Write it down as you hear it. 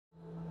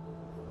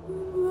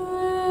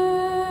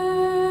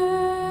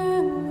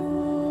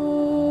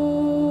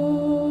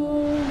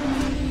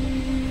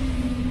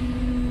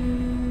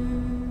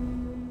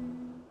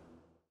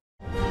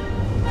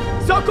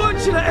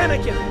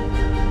Энакин!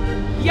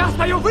 Я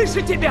стою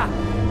выше тебя!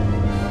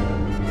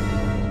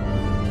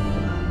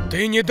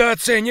 Ты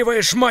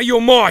недооцениваешь мою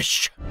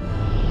мощь!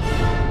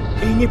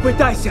 И не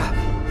пытайся!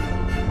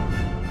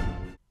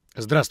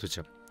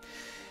 Здравствуйте.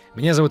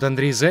 Меня зовут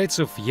Андрей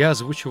Зайцев, я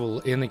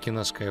озвучивал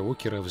Энакина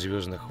Скайуокера в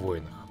 «Звёздных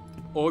войнах».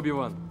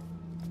 Оби-Ван,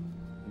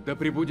 да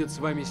пребудет с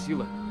вами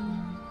сила.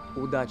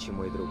 Удачи,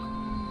 мой друг.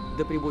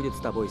 Да пребудет с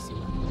тобой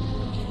сила.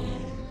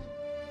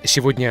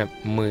 Сегодня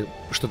мы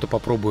что-то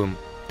попробуем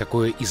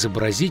такое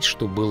изобразить,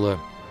 что было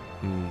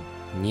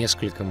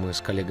несколько, мы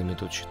с коллегами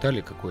тут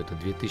читали, какой-то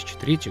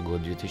 2003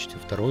 год,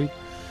 2002.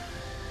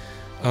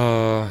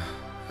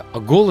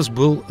 Голос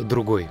был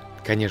другой,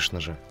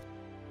 конечно же.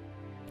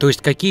 То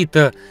есть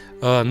какие-то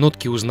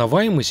нотки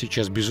узнаваемы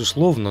сейчас,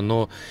 безусловно,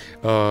 но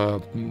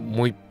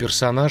мой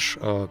персонаж,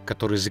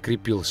 который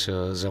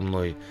закрепился за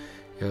мной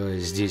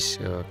здесь,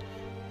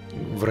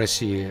 в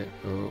России,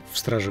 в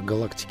Страже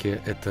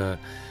Галактики, это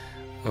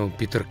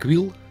Питер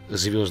Квилл,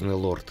 Звездный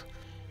Лорд.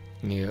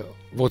 И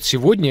вот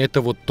сегодня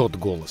это вот тот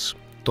голос,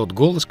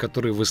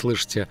 который вы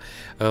слышите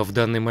в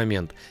данный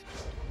момент.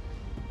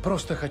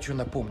 Просто хочу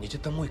напомнить,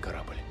 это мой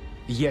корабль.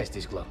 Я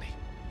здесь главный.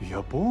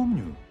 Я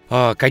помню.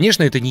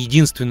 Конечно, это не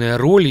единственная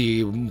роль,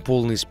 и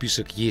полный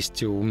список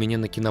есть у меня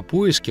на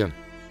Кинопоиске.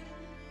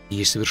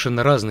 Есть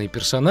совершенно разные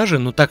персонажи,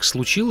 но так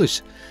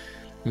случилось,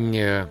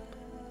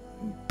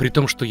 при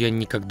том, что я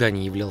никогда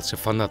не являлся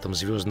фанатом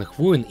 «Звездных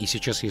войн», и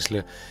сейчас,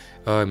 если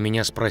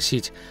меня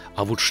спросить,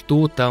 а вот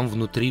что там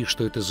внутри,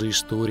 что это за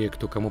история,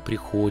 кто кому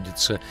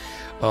приходится,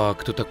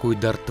 кто такой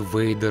Дарт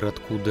Вейдер,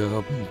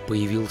 откуда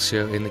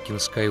появился Энакин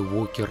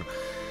Скайуокер,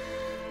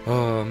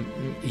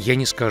 я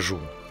не скажу.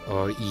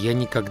 Я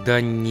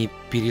никогда не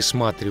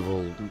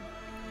пересматривал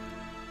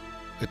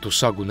эту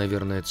сагу,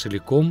 наверное,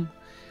 целиком.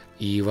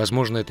 И,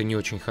 возможно, это не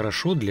очень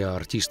хорошо для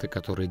артиста,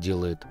 который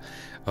делает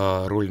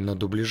роль на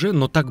дубляже,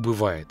 но так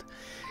бывает.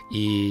 И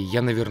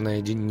я,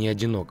 наверное, не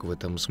одинок в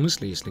этом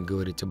смысле, если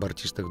говорить об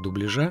артистах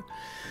дубляжа.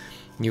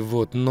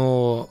 Вот.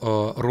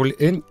 Но роль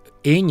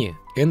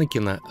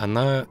Энакина,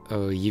 она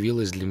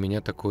явилась для меня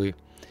такой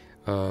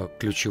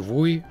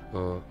ключевой,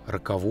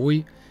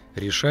 роковой,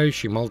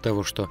 решающей. Мало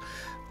того, что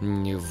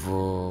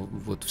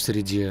вот в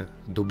среде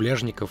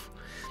дубляжников,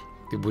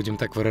 будем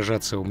так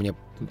выражаться, у меня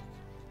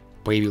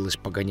появилась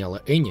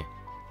погоняла Энни,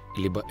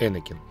 либо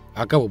Энакин.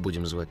 А кого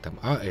будем звать там?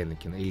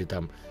 Энакин. Или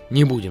там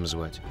не будем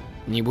звать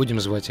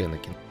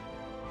Энакин.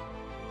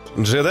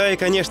 Джедаи,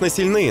 конечно,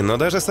 сильны, но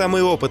даже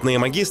самые опытные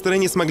магистры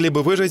не смогли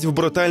бы выжить в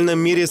брутальном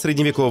мире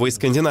средневековой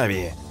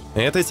Скандинавии.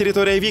 Это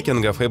территория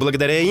викингов, и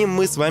благодаря им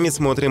мы с вами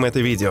смотрим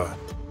это видео.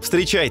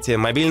 Встречайте,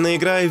 мобильная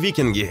игра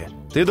 «Викинги».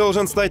 Ты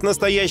должен стать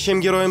настоящим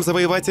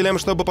героем-завоевателем,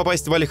 чтобы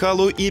попасть в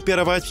Вальхаллу и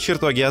пировать в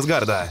чертоге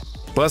Асгарда.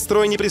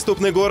 Построй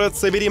неприступный город,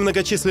 собери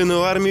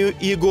многочисленную армию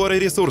и горы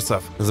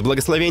ресурсов. С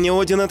благословения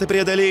Одина ты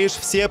преодолеешь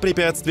все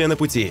препятствия на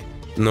пути.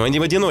 Но не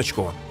в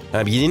одиночку.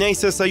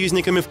 Объединяйся с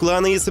союзниками в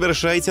кланы и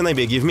совершайте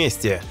набеги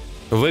вместе.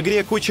 В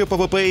игре куча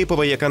PvP и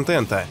PvE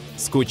контента.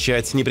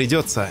 Скучать не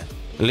придется.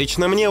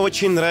 Лично мне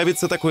очень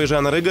нравится такой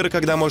жанр игр,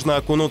 когда можно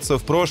окунуться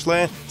в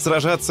прошлое,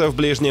 сражаться в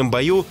ближнем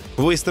бою,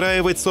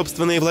 выстраивать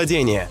собственные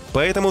владения.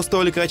 Поэтому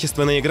столь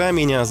качественная игра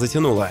меня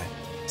затянула.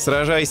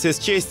 Сражайся с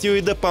честью,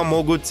 и да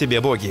помогут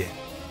тебе боги.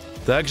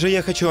 Также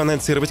я хочу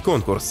анонсировать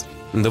конкурс.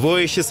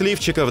 2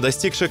 счастливчиков,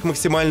 достигших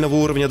максимального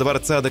уровня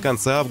дворца до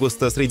конца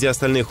августа среди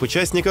остальных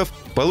участников,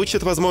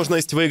 получат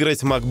возможность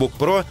выиграть MacBook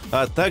Pro,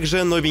 а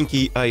также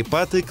новенький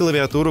iPad и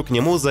клавиатуру к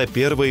нему за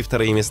 1 и 2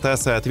 места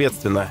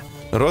соответственно.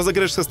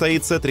 Розыгрыш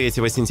состоится 3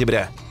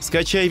 сентября.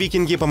 Скачай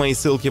 «Викинги» по моей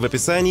ссылке в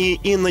описании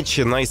и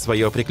начинай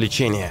свое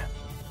приключение.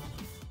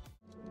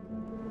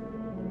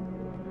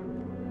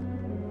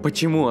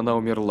 Почему она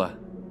умерла?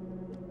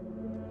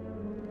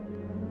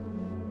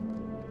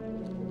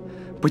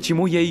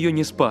 Почему я ее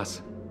не спас?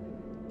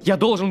 Я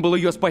должен был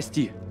ее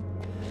спасти.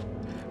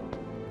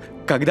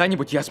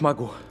 Когда-нибудь я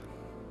смогу.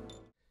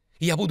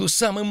 Я буду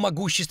самым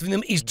могущественным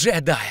из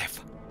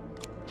джедаев.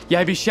 Я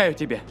обещаю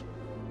тебе.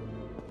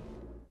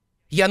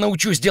 Я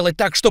научусь делать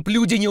так, чтоб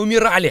люди не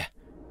умирали.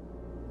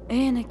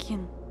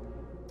 Энакин.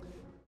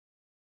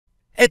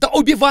 Это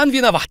Оби-Ван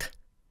виноват.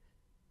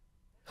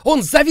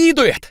 Он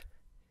завидует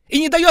и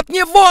не дает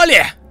мне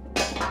воли.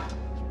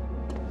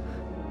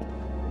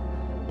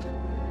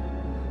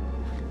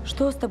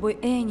 Что с тобой,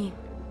 Энни?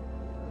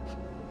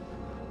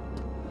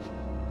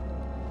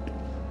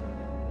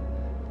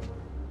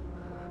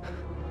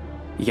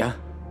 Я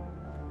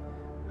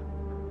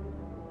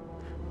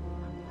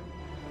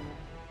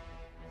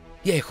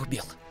их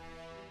убил.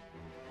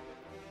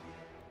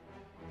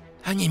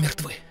 Они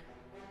мертвы.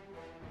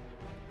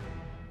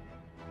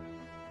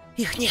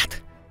 Их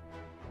нет.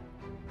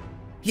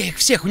 Я их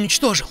всех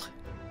уничтожил.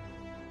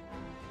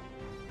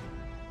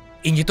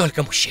 И не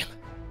только мужчин,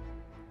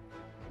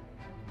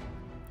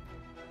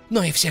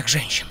 но и всех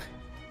женщин.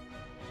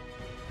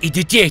 И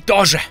детей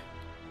тоже.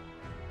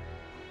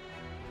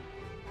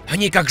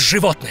 Они как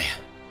животные.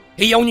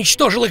 И я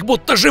уничтожил их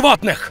будто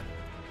животных.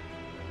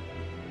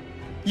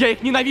 Я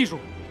их ненавижу.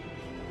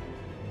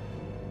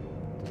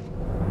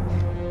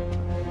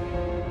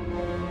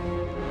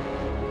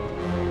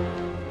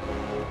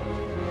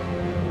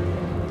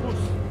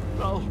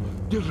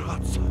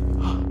 держаться.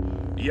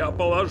 Я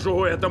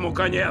положу этому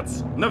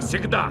конец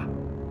навсегда.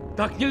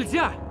 Так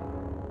нельзя!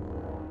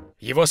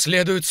 Его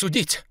следует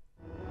судить.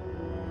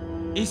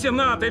 И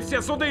Сенат, и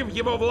все суды в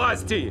его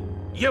власти.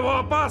 Его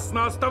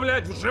опасно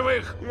оставлять в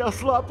живых. Я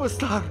слаб и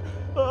стар.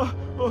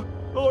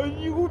 Ой,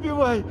 не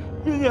убивай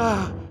меня.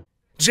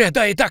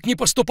 Джедаи так не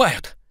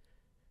поступают.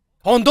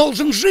 Он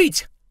должен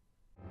жить.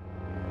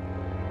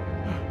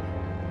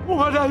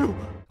 Умоляю.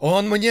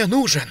 Он мне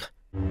нужен.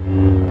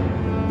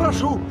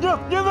 Прошу, нет,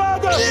 не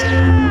надо!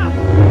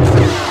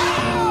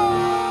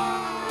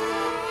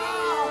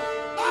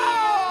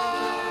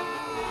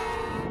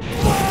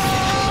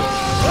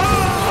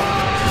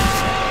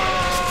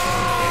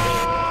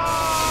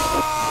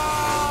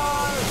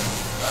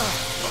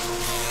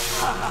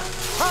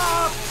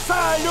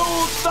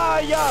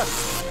 Абсолютная!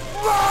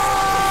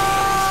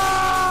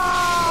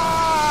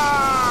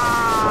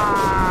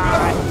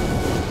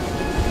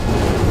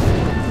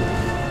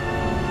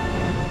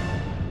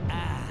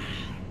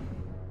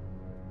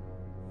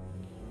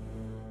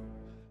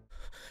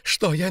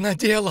 Что я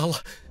наделал?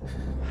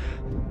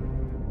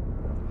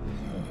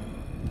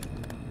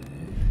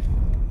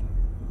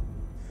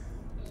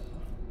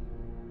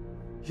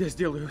 Я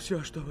сделаю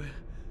все, что вы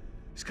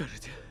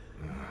скажете.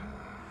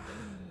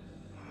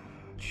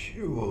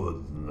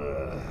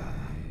 Чудно.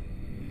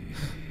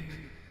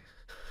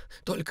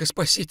 Только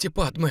спасите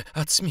Падме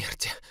от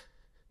смерти.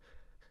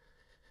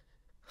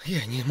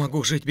 Я не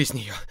могу жить без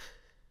нее.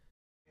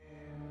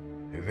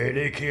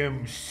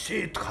 Великим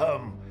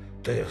Ситхом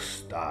ты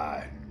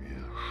станешь.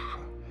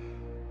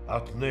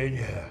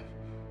 Отныне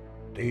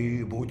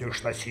ты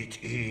будешь носить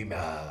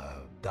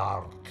имя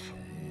Дарт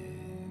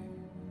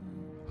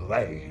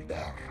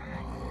Вейдер.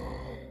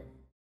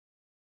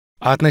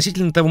 А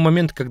относительно того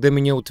момента, когда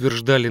меня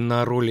утверждали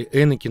на роли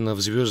Энакина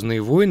в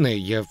 «Звёздные войны»,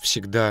 я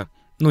всегда,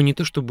 не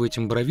то чтобы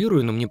этим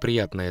бравирую, но мне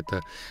приятно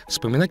это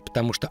вспоминать,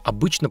 потому что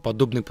обычно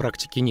подобной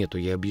практики нету.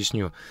 Я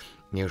объясню,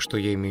 что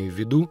я имею в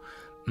виду.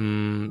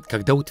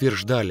 Когда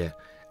утверждали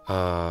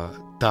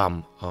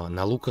там,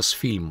 на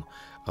Lucasfilm,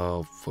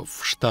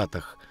 в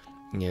Штатах,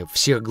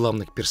 всех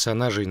главных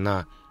персонажей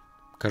на,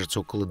 кажется,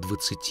 около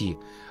 20,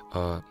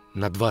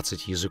 на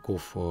 20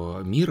 языков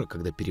мира,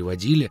 когда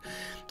переводили,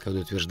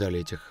 когда утверждали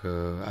этих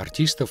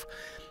артистов,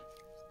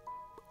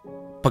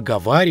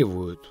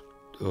 поговаривают,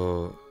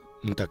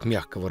 так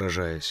мягко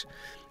выражаясь,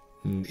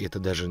 это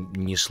даже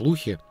не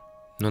слухи,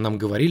 но нам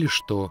говорили,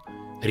 что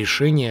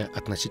решение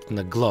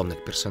относительно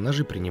главных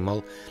персонажей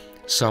принимал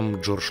сам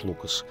Джордж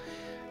Лукас.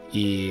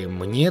 И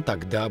мне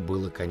тогда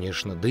было,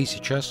 конечно, да и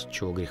сейчас,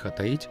 чего греха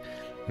таить,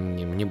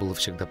 мне было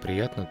всегда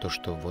приятно то,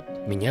 что вот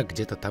меня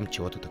где-то там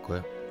чего-то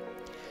такое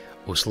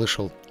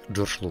услышал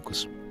Джордж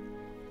Лукас.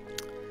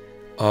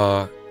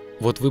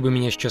 Вот вы бы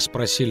меня сейчас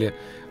спросили,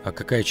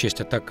 какая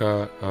часть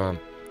 «Атака»,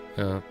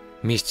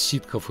 «Месть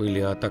Ситхов» или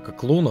 «Атака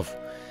клонов»,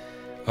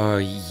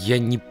 я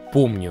не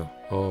помню,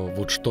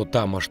 вот что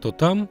там, а что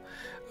там,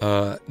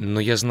 но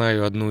я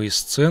знаю одну из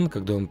сцен,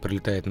 когда он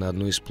прилетает на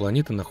одну из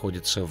планет и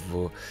находится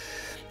в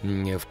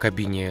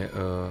кабине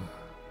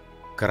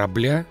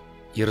корабля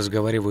и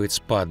разговаривает с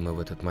Падме в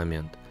этот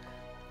момент.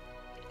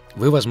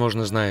 Вы,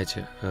 возможно,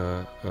 знаете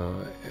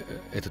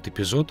этот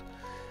эпизод.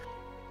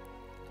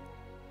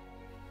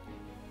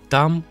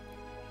 Там,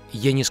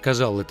 я не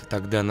сказал это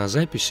тогда на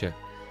записи,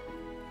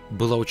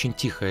 была очень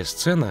тихая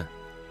сцена,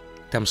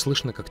 там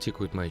слышно, как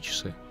тикают мои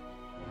часы.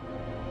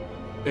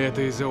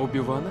 Это из-за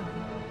Оби-Вана?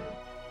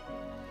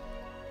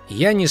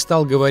 Я не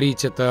стал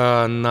говорить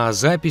это на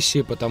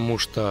записи, потому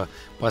что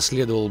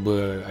последовал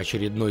бы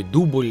очередной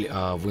дубль,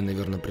 а вы,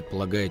 наверное,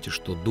 предполагаете,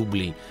 что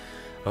дублей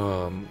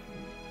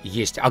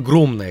есть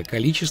огромное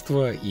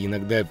количество, и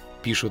иногда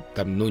пишут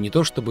там, не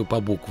то чтобы по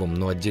буквам,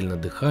 но отдельно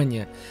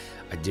дыхание,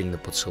 отдельно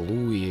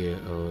поцелуи,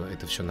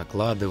 это все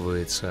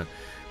накладывается,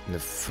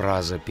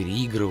 фраза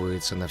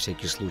переигрывается, на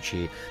всякий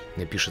случай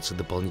пишется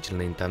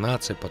дополнительная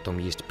интонация, потом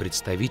есть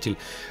представитель.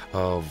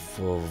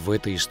 В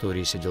этой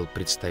истории сидел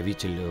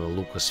представитель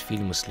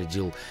Lucasfilm и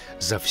следил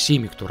за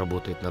всеми, кто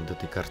работает над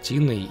этой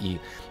картиной,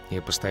 и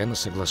постоянно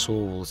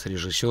согласовывал с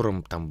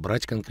режиссером, там,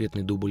 брать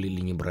конкретный дубль или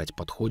не брать,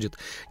 подходит,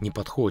 не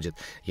подходит.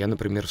 Я,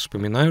 например,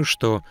 вспоминаю,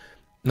 что,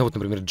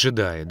 например,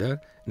 джедаи,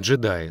 да,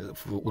 джедаи,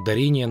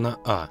 ударение на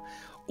 «а».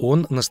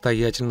 Он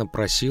настоятельно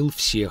просил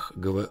всех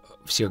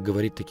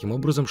говорить таким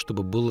образом,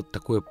 чтобы было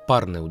такое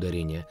парное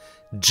ударение.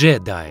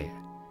 Джедаи.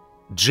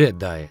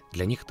 Джедаи.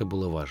 Для них это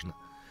было важно.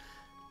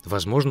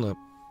 Возможно,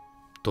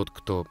 тот,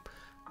 кто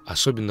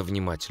особенно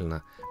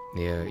внимательно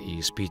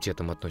и с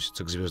пиететом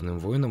относится к «Звёздным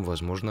войнам»,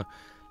 возможно,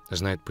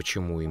 знает,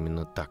 почему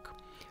именно так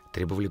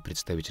требовали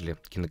представители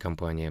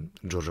кинокомпании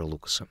Джорджа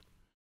Лукаса.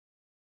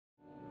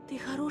 Ты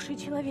хороший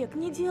человек,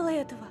 не делай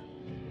этого.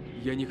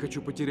 Я не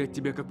хочу потерять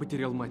тебя, как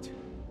потерял мать.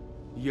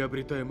 Я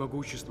обретаю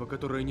могущество,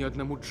 которое ни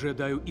одному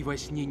джедаю и во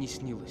сне не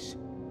снилось.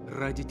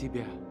 Ради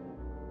тебя.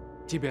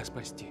 Тебя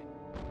спасти.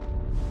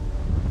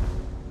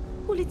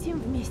 Улетим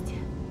вместе.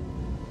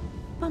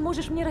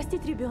 Поможешь мне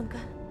растить ребенка.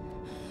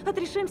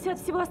 Отрешимся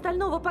от всего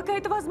остального, пока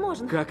это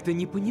возможно. Как ты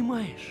не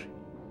понимаешь?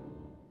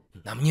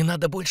 Нам не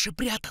надо больше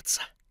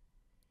прятаться.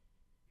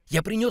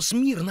 Я принес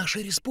мир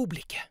нашей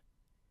республике.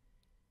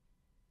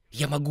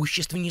 Я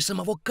могущественнее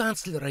самого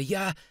канцлера.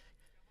 Я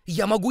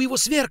могу его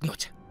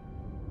свергнуть.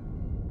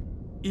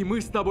 И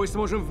мы с тобой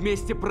сможем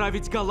вместе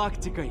править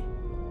галактикой.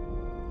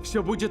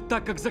 Все будет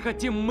так, как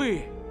захотим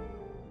мы.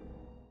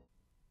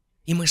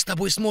 И мы с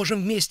тобой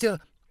сможем вместе...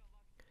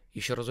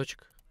 Еще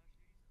разочек.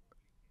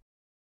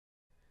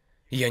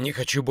 Я не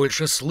хочу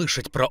больше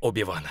слышать про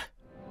Оби-Вана.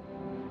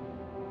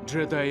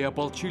 Джедаи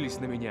ополчились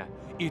на меня,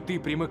 и ты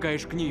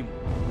примыкаешь к ним.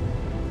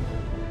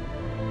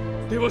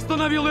 Ты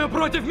восстановил ее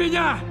против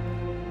меня!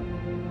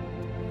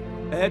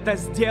 Это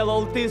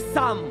сделал ты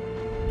сам!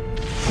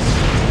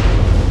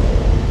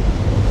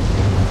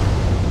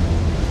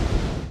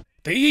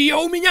 Ты ее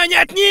у меня не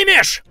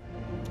отнимешь!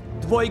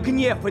 Твой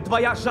гнев и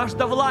твоя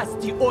жажда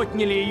власти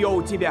отняли ее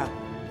у тебя.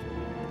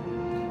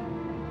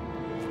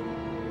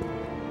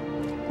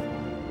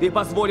 Ты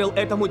позволил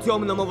этому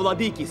темному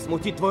владыке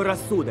смутить твой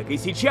рассудок, и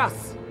сейчас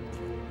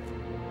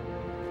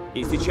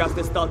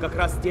ты стал как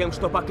раз тем,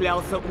 что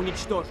поклялся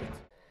уничтожить.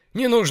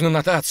 Не нужно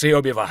нотации,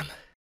 Оби-Ван.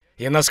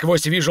 Я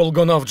насквозь вижу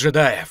лгунов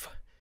джедаев.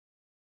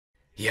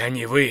 Я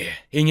не вы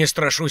и не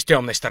страшусь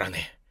темной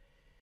стороны.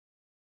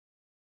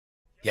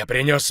 Я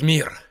принес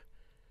мир,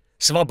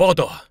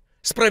 свободу,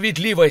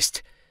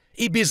 справедливость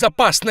и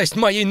безопасность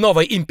моей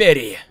новой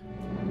империи.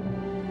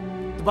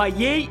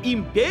 Твоей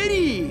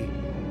империи?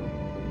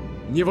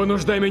 Не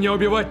вынуждай меня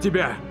убивать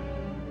тебя!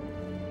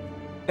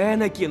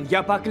 Энакин,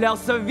 я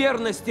поклялся в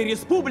верности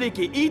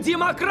республике и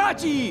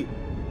демократии!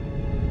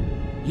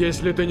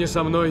 Если ты не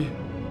со мной...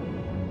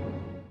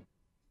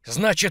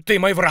 Значит, ты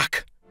мой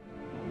враг!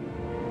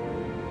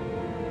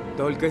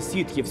 Только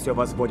ситхи все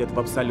возводят в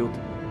абсолют.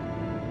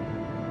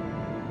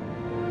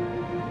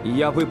 И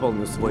я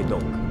выполню свой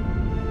долг.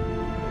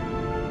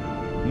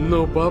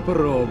 Ну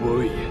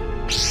попробуй.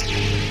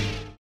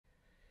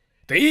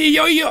 Ты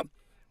ее...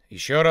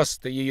 Еще раз,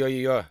 ты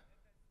ее...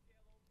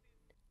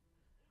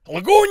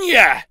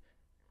 Лгунья!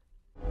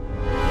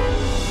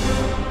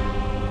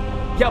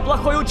 Я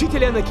плохой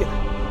учитель, Энакин!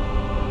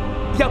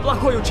 Я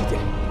плохой учитель!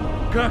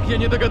 Как я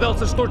не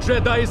догадался, что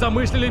джедаи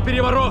замыслили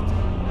переворот?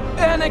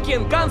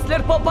 Энакин,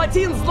 канцлер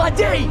Палпатин,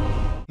 злодей!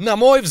 На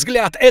мой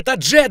взгляд, это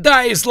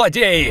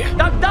джедаи-злодеи!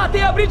 Тогда ты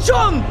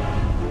обречен!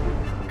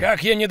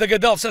 Как я не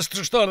догадался,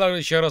 что...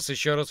 Еще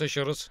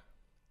раз.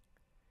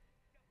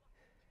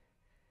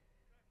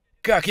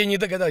 Как я не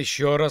догадался...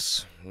 Еще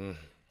раз.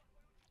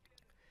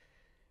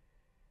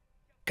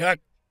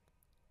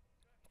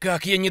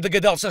 Как я не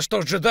догадался, что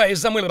джедаи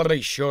замыслили...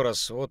 Еще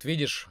раз. Вот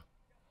видишь...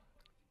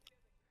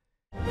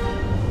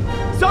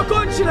 Все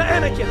кончено,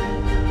 Энакин!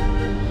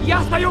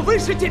 Я стою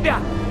выше тебя!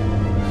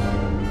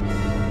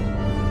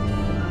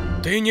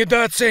 Ты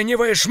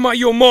недооцениваешь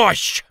мою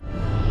мощь!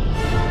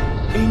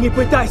 И не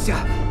пытайся!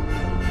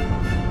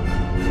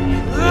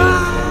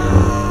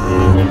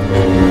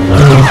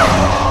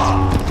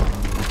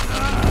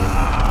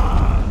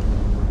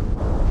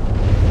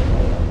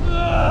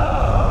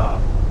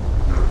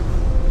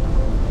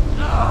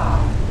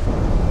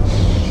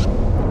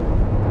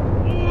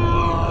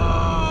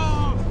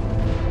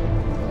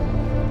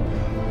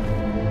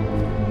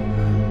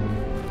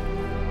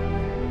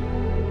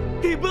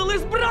 Ты был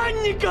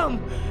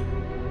избранником!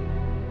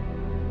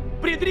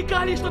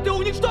 Предрекали, что ты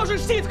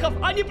уничтожишь ситхов,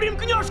 а не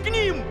примкнешь к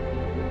ним!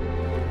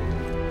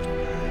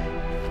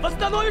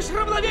 Восстановишь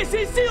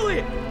равновесие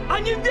силы, а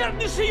не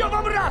ввергнешь ее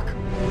во мрак!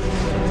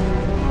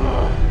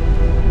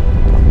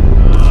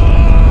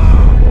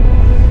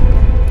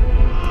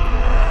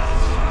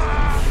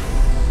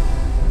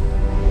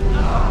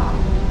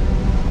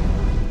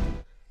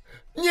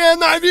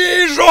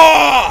 Ненавижу!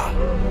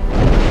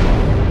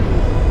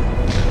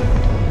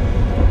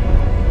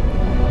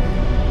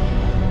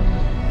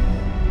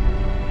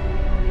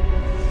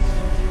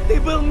 Ты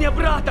был мне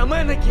братом,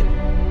 Энакин!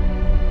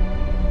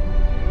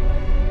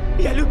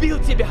 Я любил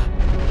тебя!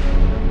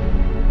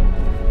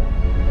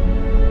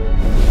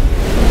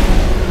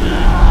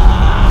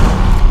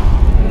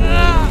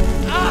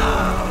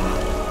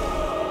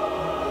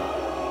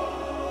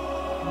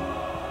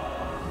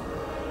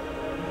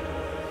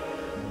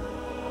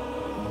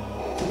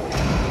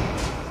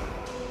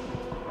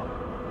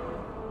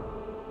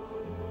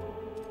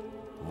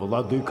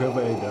 Владыка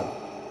Вейдер,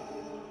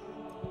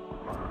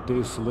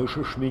 ты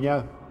слышишь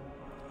меня?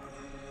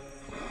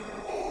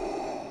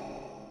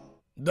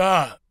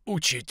 Да,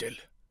 учитель.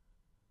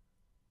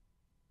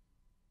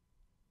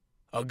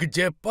 А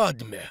где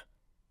Падме?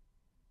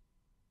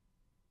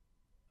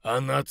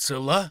 Она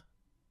цела?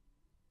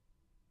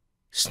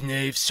 С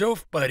ней все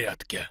в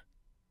порядке?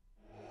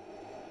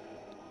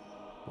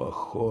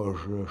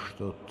 Похоже,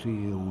 что ты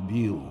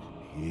убил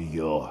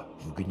ее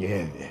в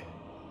гневе.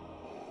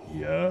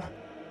 Я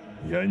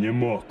не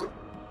мог.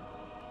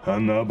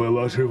 Она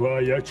была жива,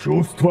 я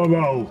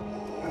чувствовал.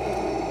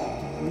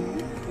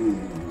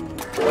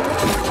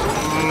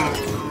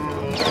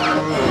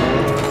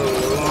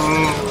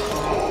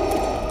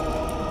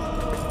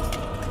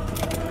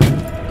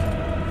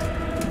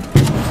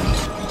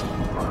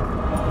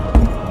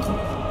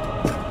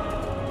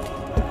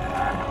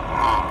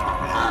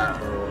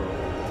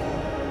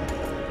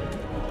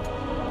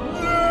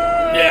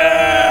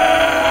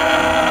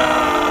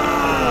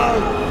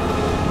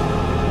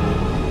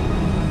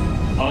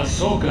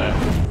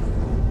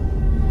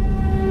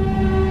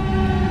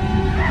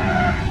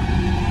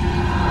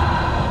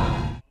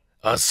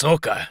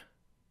 Асока.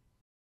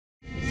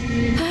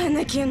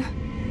 Анакин.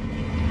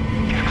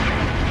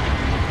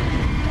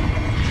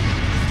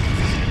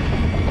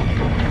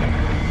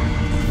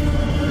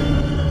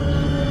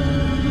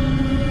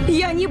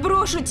 Я не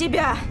брошу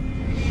тебя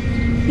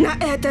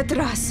на этот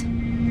раз.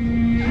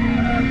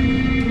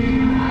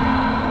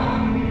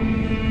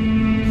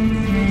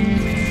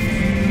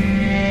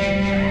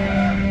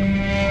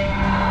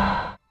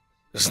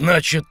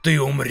 Значит,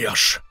 ты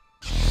умрешь.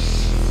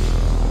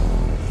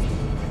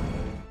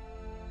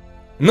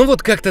 Ну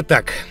вот как-то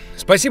так.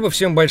 Спасибо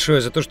всем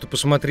большое за то, что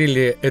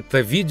посмотрели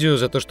это видео,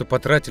 за то, что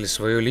потратили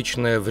свое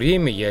личное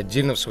время. Я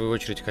отдельно, в свою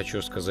очередь,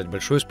 хочу сказать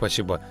большое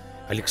спасибо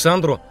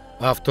Александру,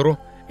 автору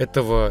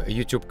этого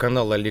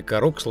YouTube-канала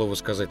Лекарок. К слову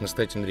сказать,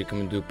 настоятельно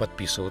рекомендую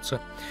подписываться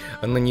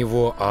на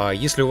него. А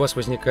если у вас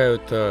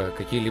возникают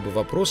какие-либо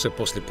вопросы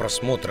после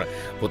просмотра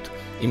вот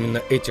именно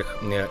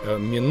этих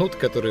минут,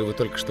 которые вы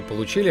только что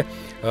получили,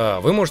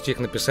 вы можете их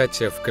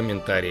написать в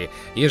комментарии.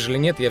 Ежели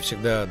нет, я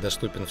всегда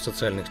доступен в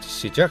социальных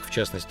сетях, в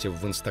частности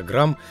в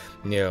Instagram.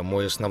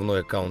 Мой основной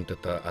аккаунт —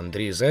 это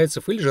Андрей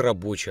Зайцев, или же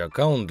рабочий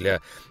аккаунт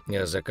для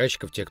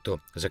заказчиков, те, кто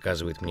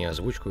заказывает мне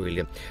озвучку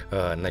или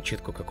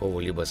начитку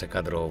какого-либо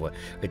закадрового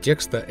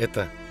текста,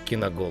 это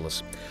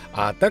Голос.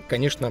 А так,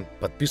 конечно,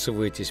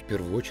 подписывайтесь в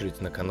первую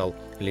очередь на канал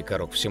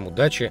Лекарок. Всем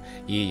удачи,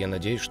 и я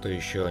надеюсь, что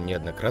еще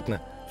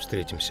неоднократно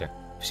встретимся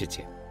в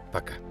сети.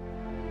 Пока.